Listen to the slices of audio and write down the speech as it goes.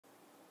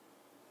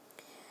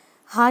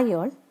Hi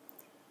all.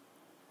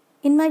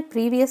 In my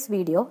previous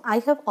video, I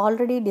have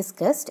already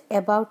discussed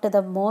about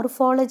the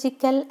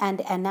morphological and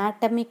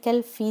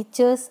anatomical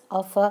features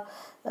of a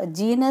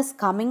genus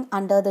coming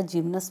under the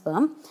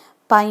gymnosperm,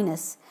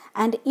 Pinus.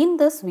 And in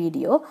this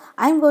video,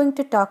 I am going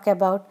to talk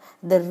about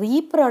the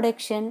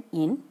reproduction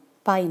in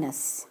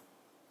Pinus.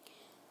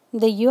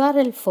 The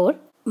URL for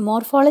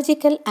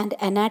morphological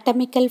and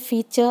anatomical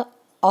feature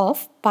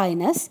of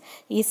Pinus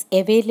is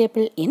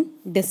available in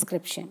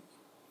description.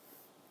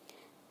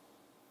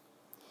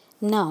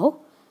 Now,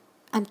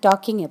 I am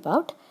talking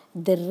about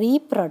the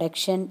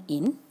reproduction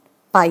in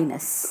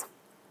Pinus.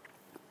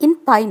 In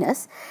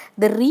Pinus,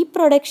 the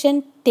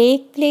reproduction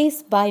takes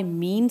place by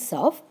means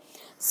of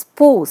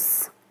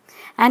spores,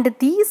 and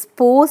these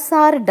spores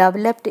are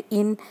developed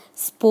in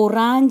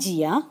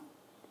sporangia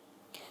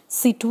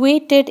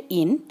situated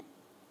in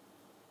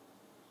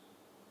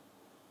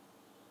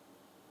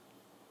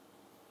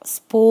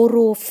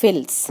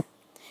sporophylls.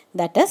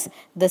 That is,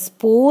 the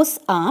spores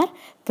are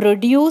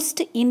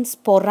produced in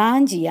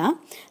sporangia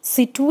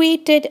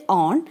situated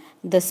on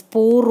the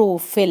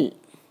sporophyll.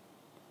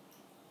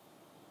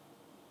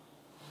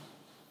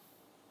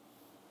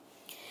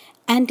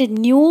 And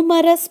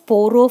numerous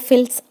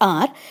sporophylls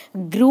are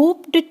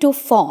grouped to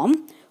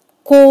form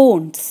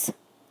cones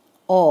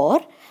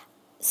or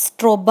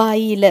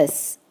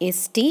strobilus.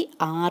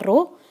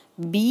 Strobilus.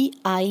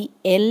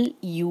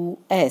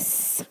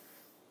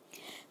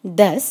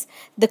 Thus,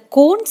 the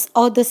cones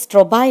or the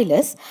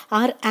strobilus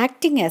are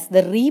acting as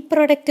the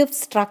reproductive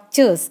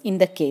structures in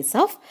the case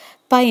of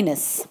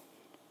Pinus.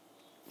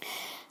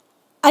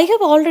 I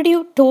have already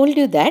told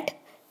you that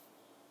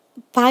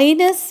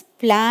Pinus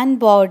plant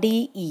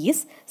body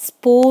is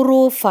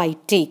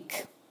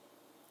sporophytic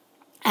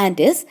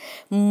and is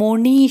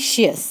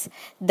monoecious.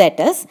 That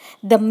is,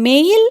 the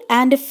male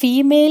and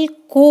female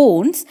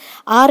cones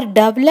are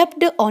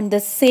developed on the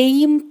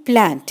same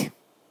plant.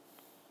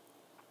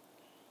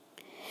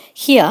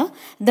 Here,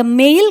 the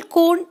male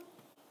cone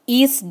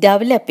is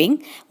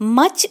developing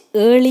much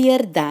earlier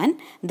than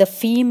the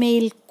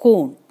female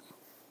cone.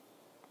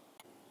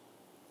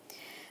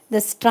 The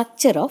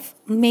structure of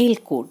male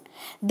cone.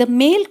 The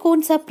male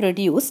cones are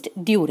produced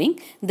during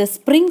the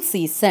spring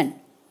season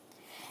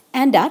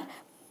and are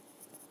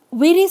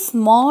very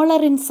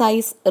smaller in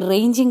size,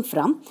 ranging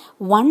from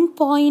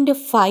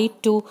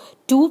 1.5 to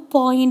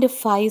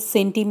 2.5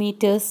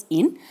 centimeters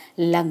in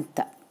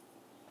length.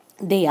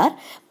 They are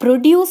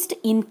produced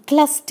in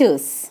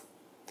clusters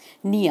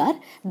near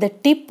the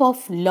tip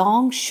of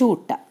long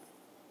shoot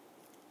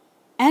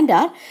and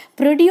are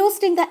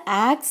produced in the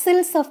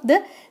axils of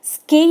the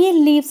scale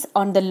leaves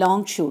on the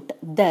long shoot.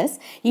 Thus,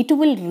 it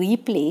will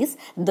replace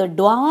the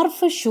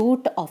dwarf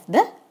shoot of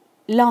the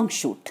long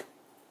shoot.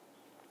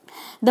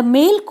 The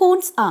male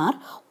cones are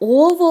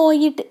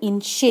ovoid in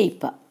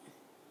shape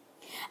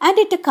and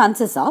it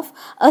consists of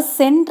a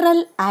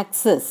central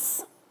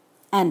axis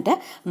and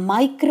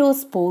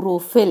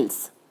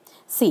microsporophylls.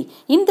 See,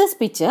 in this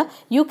picture,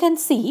 you can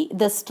see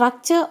the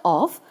structure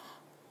of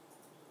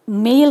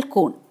male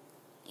cone.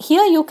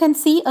 Here you can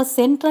see a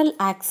central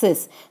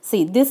axis.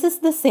 See, this is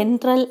the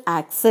central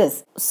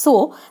axis.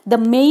 So, the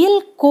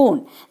male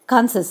cone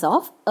consists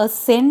of a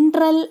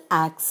central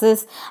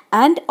axis,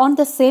 and on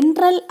the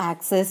central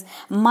axis,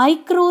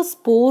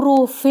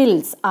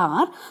 microsporophylls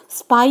are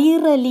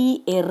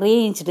spirally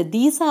arranged.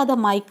 These are the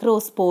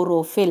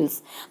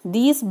microsporophylls.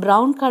 These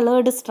brown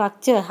colored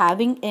structure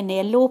having a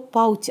yellow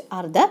pouch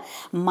are the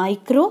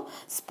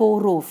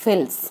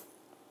microsporophylls.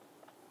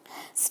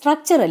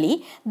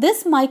 Structurally,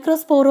 this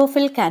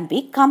microsporophyll can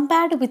be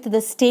compared with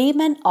the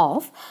stamen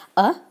of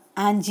a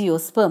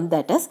angiosperm.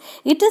 That is,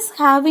 it is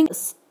having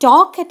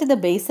stalk at the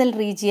basal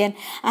region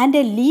and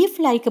a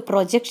leaf-like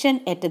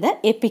projection at the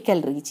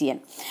apical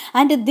region.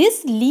 And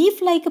this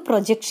leaf-like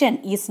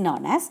projection is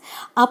known as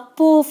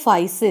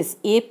apophysis.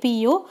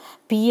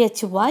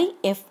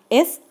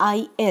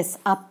 Apophysis.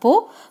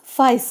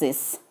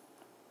 Apophysis.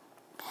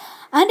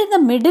 And in the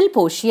middle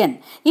portion,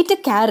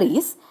 it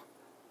carries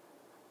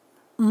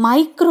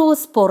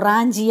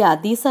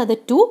microsporangia. These are the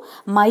two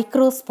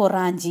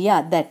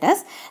microsporangia, that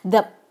is,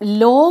 the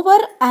lower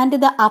and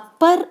the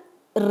upper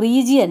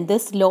region.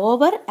 This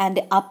lower and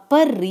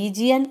upper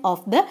region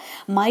of the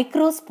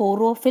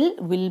microsporophyll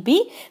will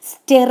be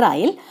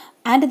sterile,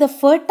 and the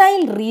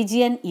fertile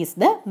region is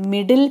the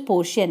middle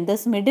portion.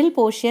 This middle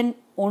portion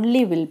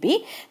only will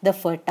be the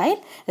fertile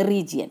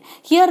region.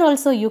 Here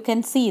also you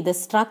can see the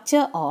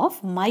structure of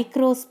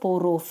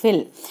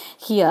microsporophyll.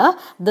 Here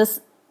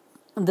this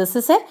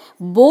is a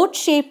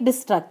boat-shaped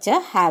structure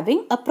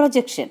having a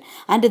projection,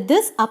 and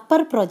this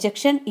upper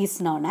projection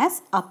is known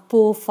as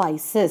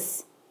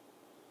apophysis.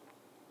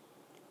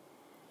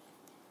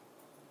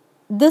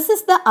 This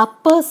is the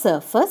upper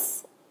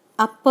surface,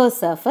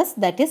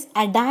 that is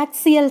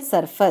adaxial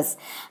surface,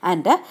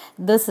 and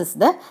this is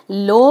the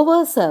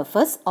lower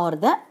surface or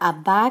the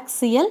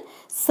abaxial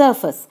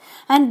surface.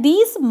 And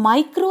these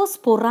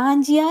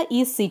microsporangia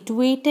is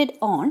situated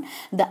on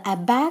the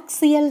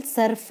abaxial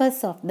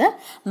surface of the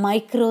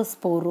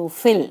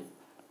microsporophyll.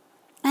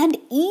 And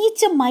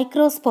each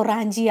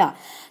microsporangia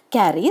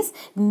carries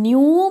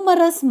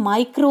numerous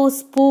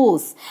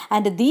microspores,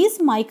 and these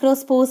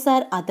microspores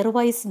are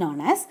otherwise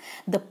known as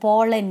the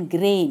pollen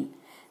grain.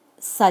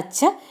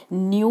 Such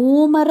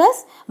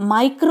numerous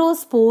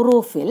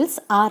microsporophylls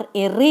are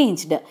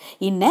arranged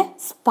in a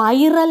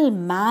spiral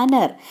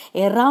manner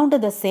around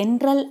the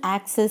central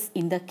axis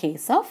in the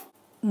case of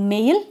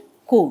male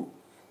cone.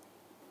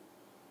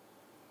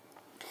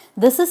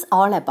 This is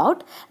all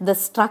about the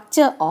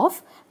structure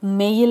of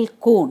male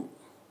cone.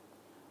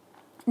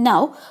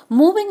 Now,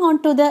 moving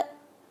on to the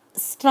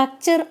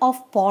structure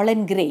of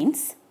pollen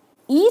grains.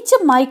 Each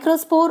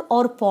microspore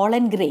or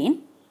pollen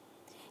grain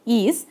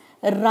is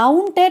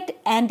rounded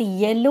and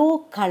yellow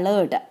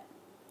colored.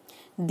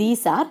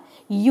 These are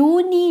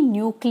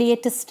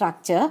uninucleate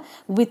structure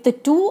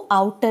with two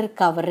outer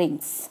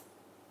coverings.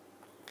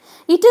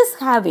 It is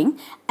having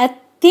a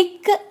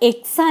thick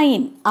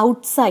exine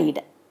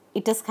outside.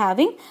 It is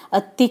having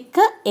a thick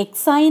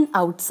exine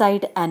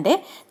outside and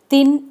a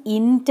thin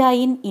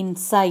intine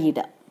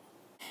inside.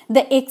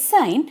 The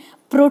exine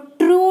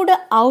protrude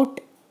out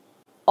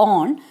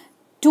on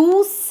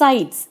two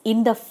sides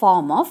in the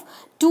form of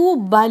two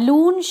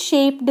balloon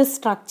shaped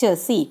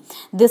structures. See,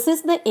 this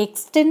is the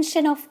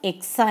extension of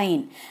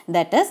exine.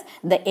 That is,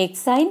 the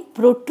exine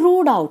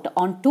protrude out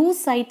on two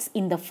sides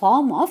in the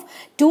form of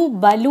two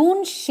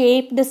balloon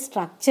shaped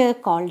structure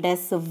called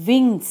as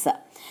wings.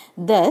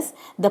 Thus,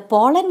 the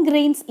pollen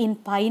grains in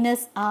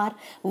Pinus are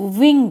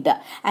winged,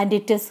 and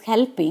it is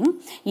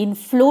helping in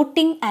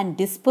floating and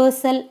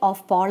dispersal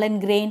of pollen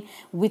grain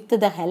with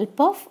the help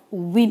of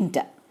wind.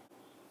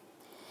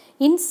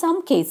 In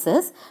some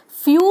cases,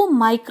 few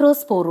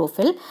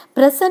microsporophyll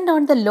present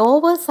on the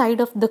lower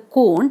side of the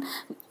cone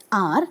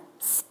are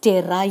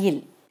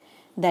sterile.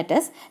 That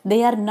is,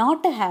 they are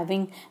not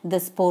having the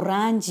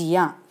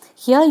sporangia.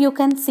 Here you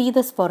can see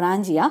the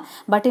sporangia,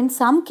 but in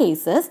some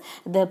cases,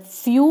 the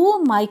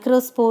few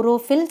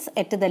microsporophylls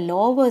at the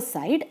lower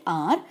side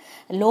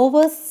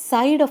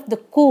of the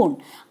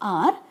cone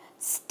are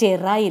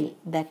sterile.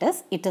 That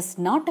is, it is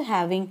not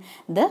having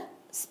the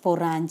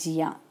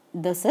sporangia.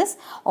 This is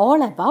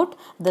all about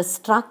the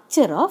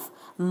structure of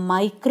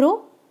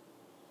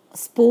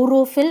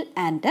microsporophyll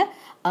and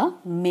a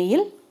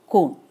male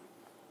cone.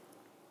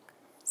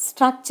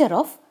 Structure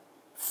of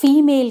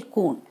female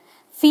cone.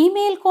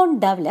 Female cone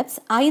develops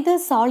either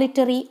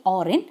solitary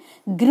or in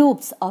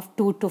groups of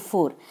 2 to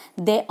 4.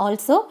 They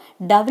also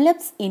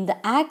develops in the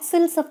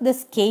axils of the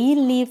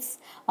scale leaves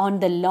on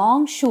the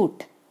long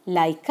shoot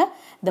like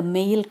the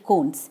male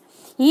cones.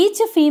 Each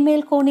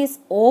female cone is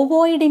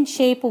ovoid in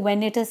shape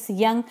when it is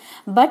young,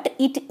 but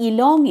it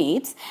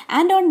elongates,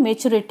 and on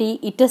maturity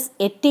it is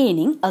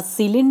attaining a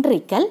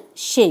cylindrical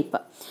shape.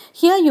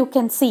 Here you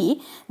can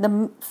see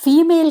the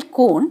female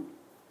cone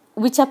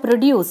which are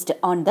produced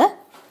on the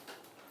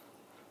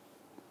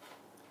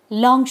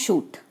long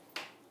shoot.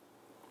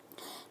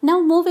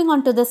 Now moving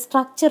on to the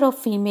structure of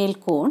female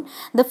cone.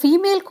 The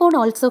female cone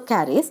also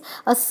carries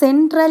a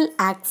central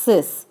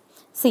axis.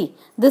 See,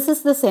 this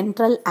is the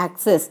central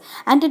axis,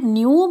 and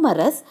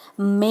numerous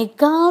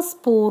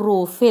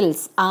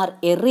megasporophylls are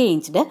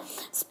arranged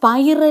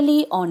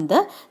spirally on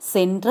the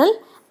central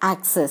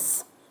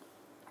axis.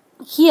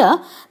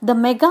 Here, the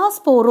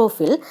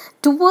megasporophyll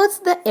towards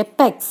the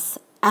apex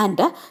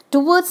and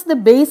towards the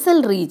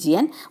basal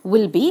region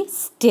will be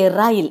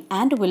sterile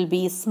and will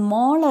be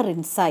smaller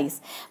in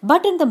size.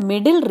 But in the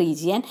middle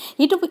region,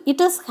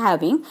 it is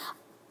having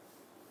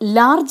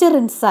larger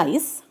in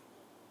size,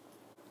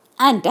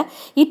 and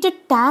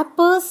it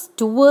tapers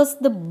towards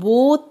the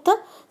both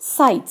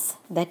sides.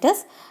 That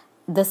is,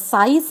 the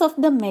size of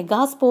the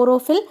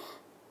megasporophyll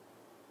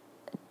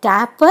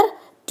taper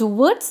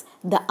towards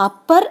the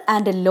upper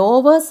and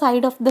lower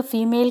side of the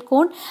female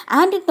cone,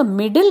 and in the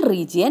middle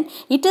region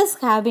it is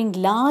having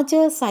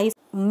larger size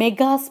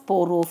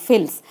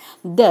megasporophylls.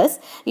 Thus,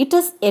 it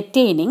is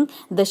attaining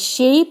the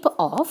shape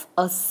of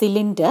a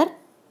cylinder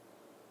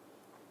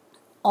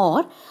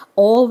or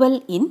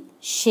oval in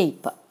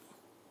shape.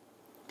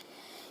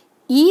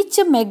 Each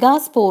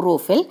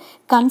megasporophyll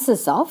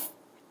consists of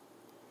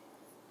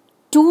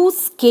two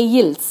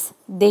scales.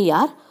 They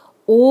are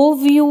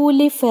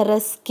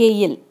ovuliferous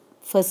scale.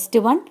 First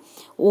one,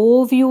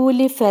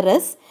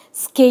 ovuliferous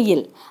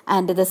scale,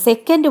 and the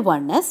second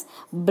one is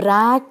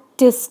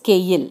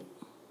bractyscale.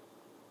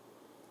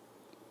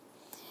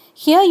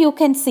 Here you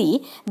can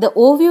see the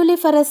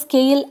ovuliferous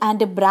scale and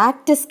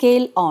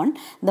bractyscale on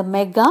the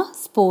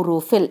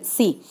megasporophyll.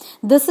 See,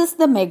 this is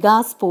the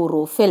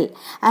megasporophyll,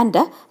 and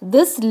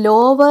this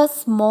lower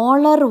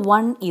smaller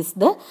one is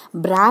the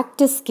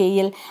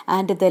bractyscale,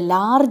 and the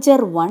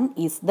larger one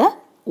is the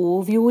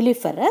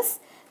ovuliferous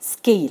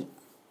scale.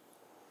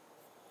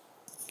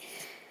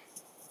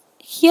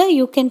 Here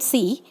you can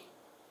see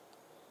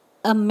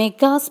a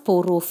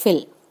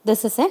megasporophyll.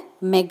 This is a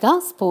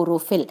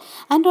megasporophyll,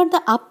 and on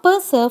the upper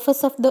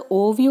surface of the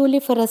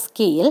ovuliferous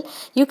scale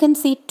you can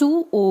see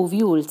two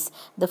ovules,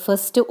 the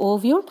first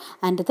ovule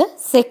and the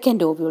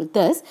second ovule.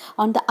 Thus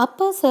on the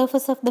upper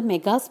surface of the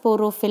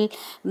megasporophyll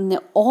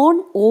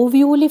on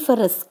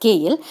ovuliferous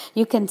scale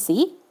you can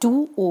see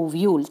two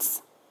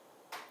ovules.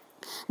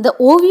 The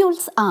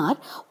ovules are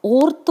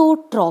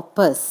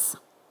orthotropous,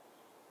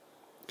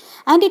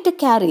 and it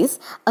carries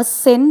a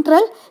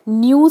central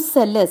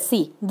nucellus.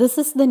 See, this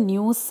is the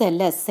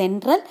nucellus,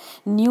 central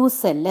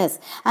nucellus,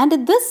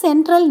 and this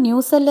central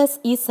nucellus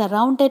is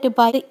surrounded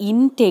by the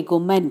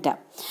integument,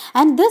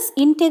 and this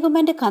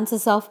integument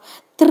consists of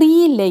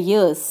three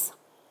layers.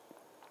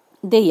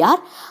 They are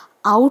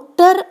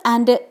outer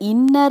and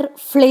inner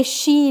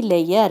fleshy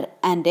layer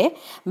and a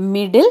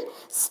middle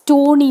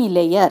stony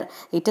layer.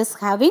 It is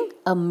having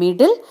a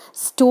middle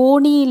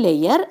stony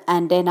layer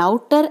and an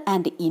outer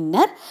and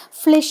inner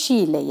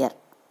fleshy layer.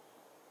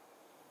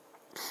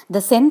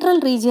 The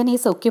central region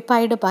is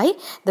occupied by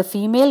the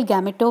female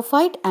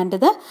gametophyte and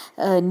the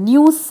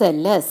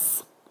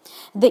nucellus.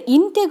 The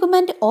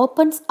integument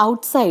opens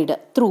outside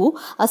through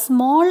a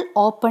small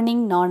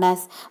opening known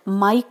as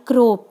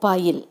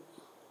micropyle.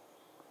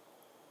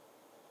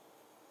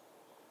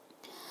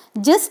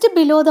 Just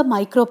below the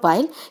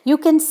micropyle, you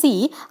can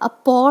see a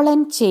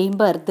pollen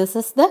chamber. This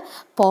is the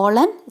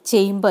pollen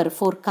chamber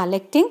for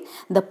collecting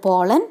the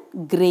pollen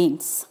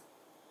grains.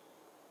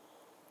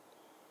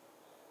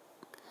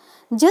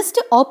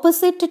 Just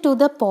opposite to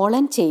the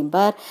pollen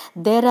chamber,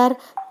 there are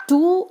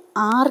two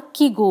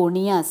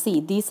archegonia. See,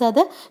 these are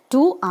the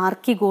two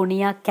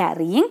archegonia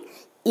carrying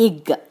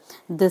egg.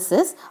 This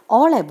is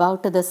all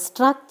about the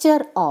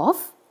structure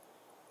of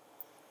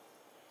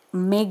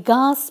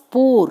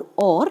megaspore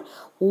or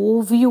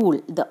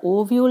ovule. The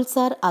ovules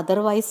are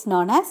otherwise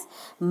known as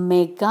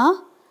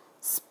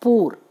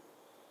megaspore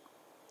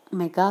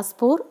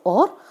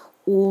or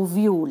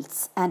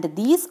ovules, and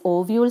these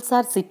ovules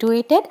are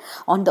situated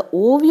on the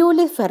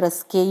ovuliferous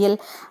scale,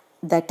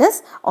 that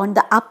is on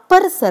the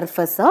upper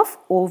surface of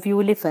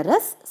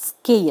ovuliferous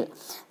scale.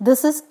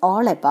 This is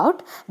all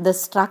about the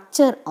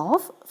structure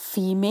of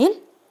female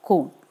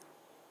cone.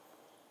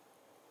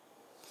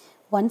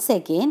 Once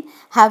again,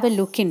 have a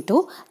look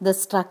into the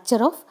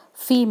structure of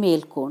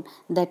female cone.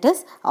 That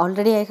is,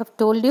 already I have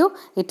told you,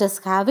 it is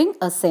having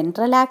a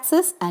central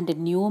axis and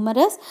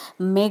numerous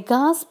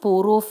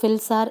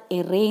megasporophylls are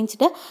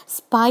arranged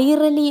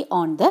spirally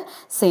on the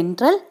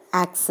central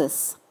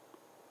axis.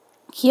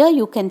 Here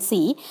you can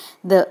see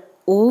the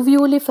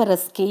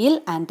ovuliferous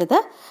scale and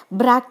the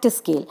bract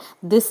scale.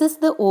 This is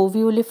the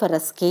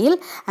ovuliferous scale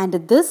and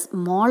this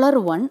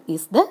smaller one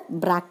is the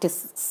bract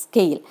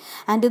scale.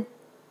 And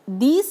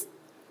these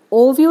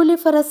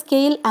ovuliferous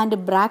scale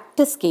and bract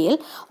scale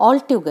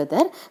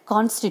altogether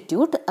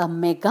constitute a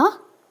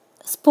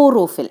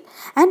megasporophyll.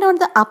 And on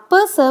the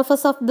upper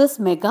surface of this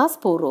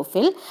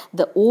megasporophyll,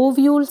 the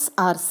ovules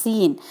are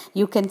seen.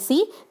 You can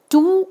see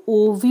two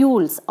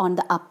ovules on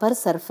the upper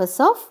surface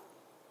of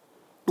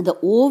the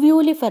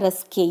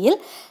ovuliferous scale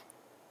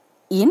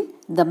in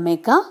the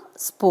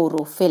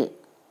megasporophyll.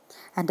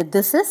 And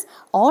this is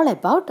all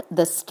about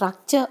the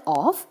structure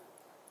of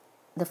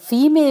the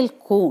female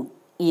cone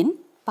in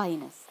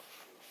Pinus.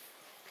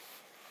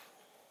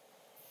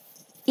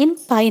 In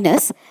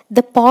Pinus,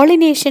 the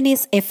pollination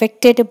is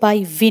effected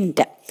by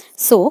wind,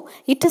 so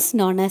it is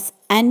known as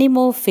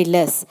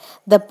anemophilous.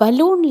 The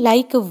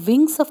balloon-like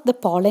wings of the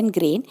pollen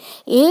grain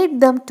aid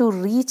them to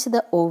reach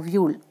the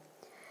ovule.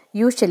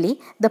 Usually,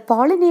 the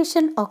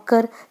pollination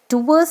occurs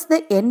towards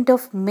the end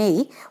of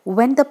May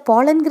when the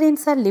pollen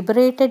grains are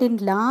liberated in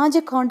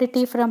large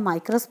quantity from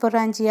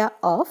microsporangia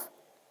of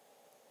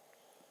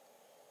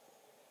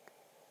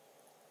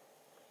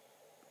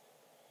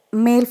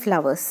male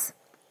flowers.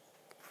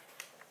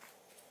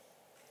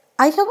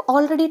 I have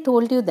already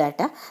told you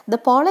that the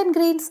pollen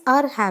grains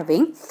are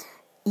having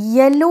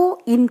yellow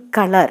in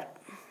color.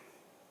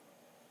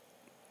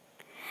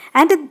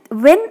 And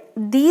when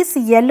these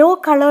yellow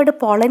colored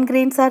pollen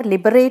grains are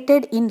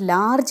liberated in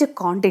large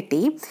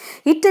quantity,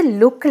 it will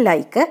look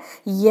like a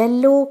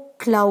yellow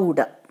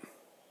cloud.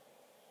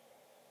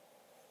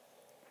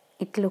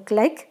 It look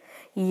like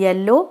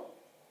yellow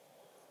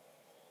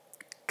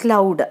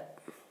cloud.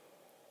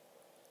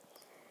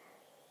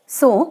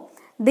 So,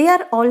 they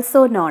are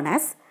also known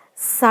as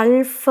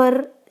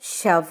sulfur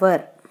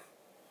shower.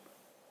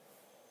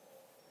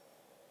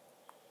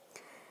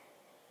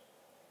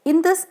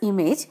 In this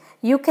image,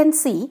 you can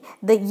see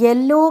the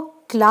yellow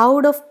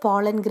cloud of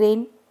pollen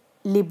grain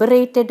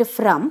liberated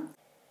from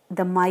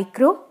the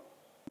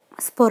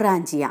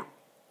microsporangia.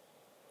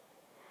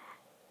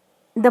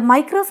 The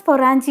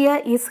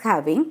microsporangia is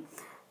having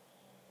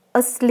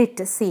a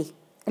slit, see,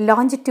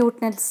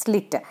 longitudinal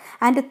slit,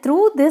 and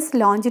through this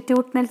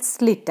longitudinal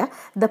slit,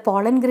 the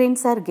pollen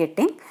grains are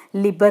getting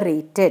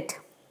liberated.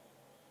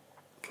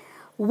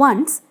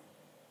 Once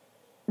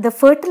the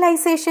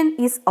fertilization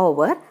is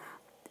over,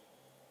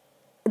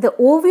 the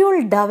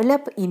ovule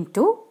develop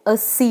into a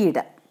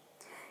seed.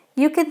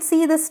 You can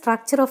see the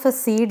structure of a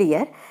seed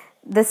here.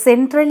 the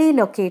centrally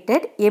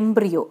located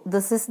embryo.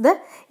 This is the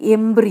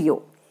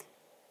embryo.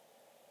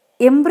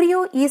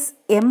 Embryo is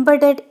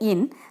embedded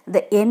in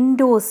the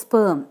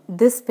endosperm.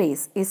 This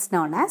space is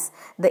known as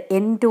the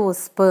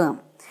endosperm.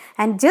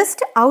 And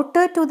just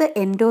outer to the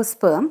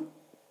endosperm,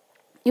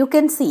 you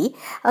can see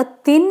a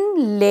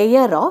thin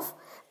layer of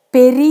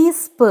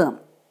perisperm.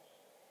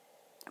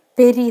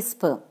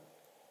 Perisperm.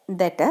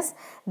 That is,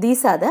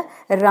 these are the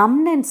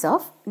remnants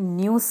of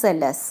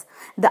nucellus.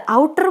 The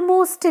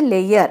outermost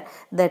layer,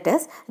 that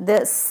is,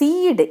 the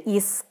seed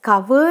is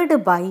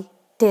covered by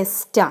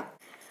testa.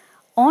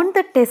 On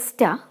the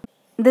testa,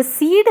 the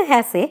seed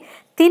has a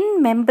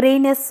thin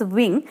membranous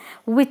wing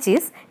which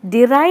is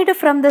derived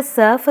from the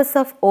surface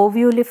of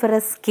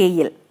ovuliferous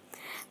scale.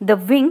 The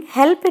wing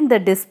helps in the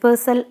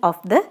dispersal of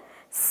the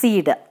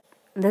seed.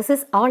 This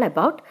is all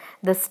about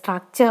the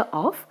structure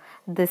of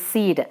the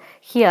seed.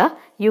 Here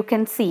you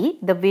can see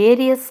the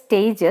various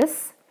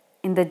stages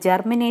in the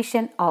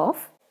germination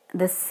of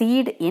the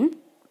seed in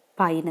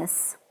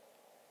Pinus.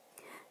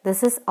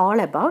 This is all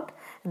about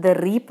the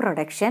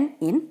reproduction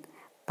in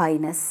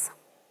Pinus.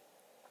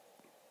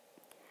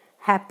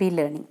 Happy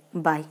learning.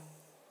 Bye.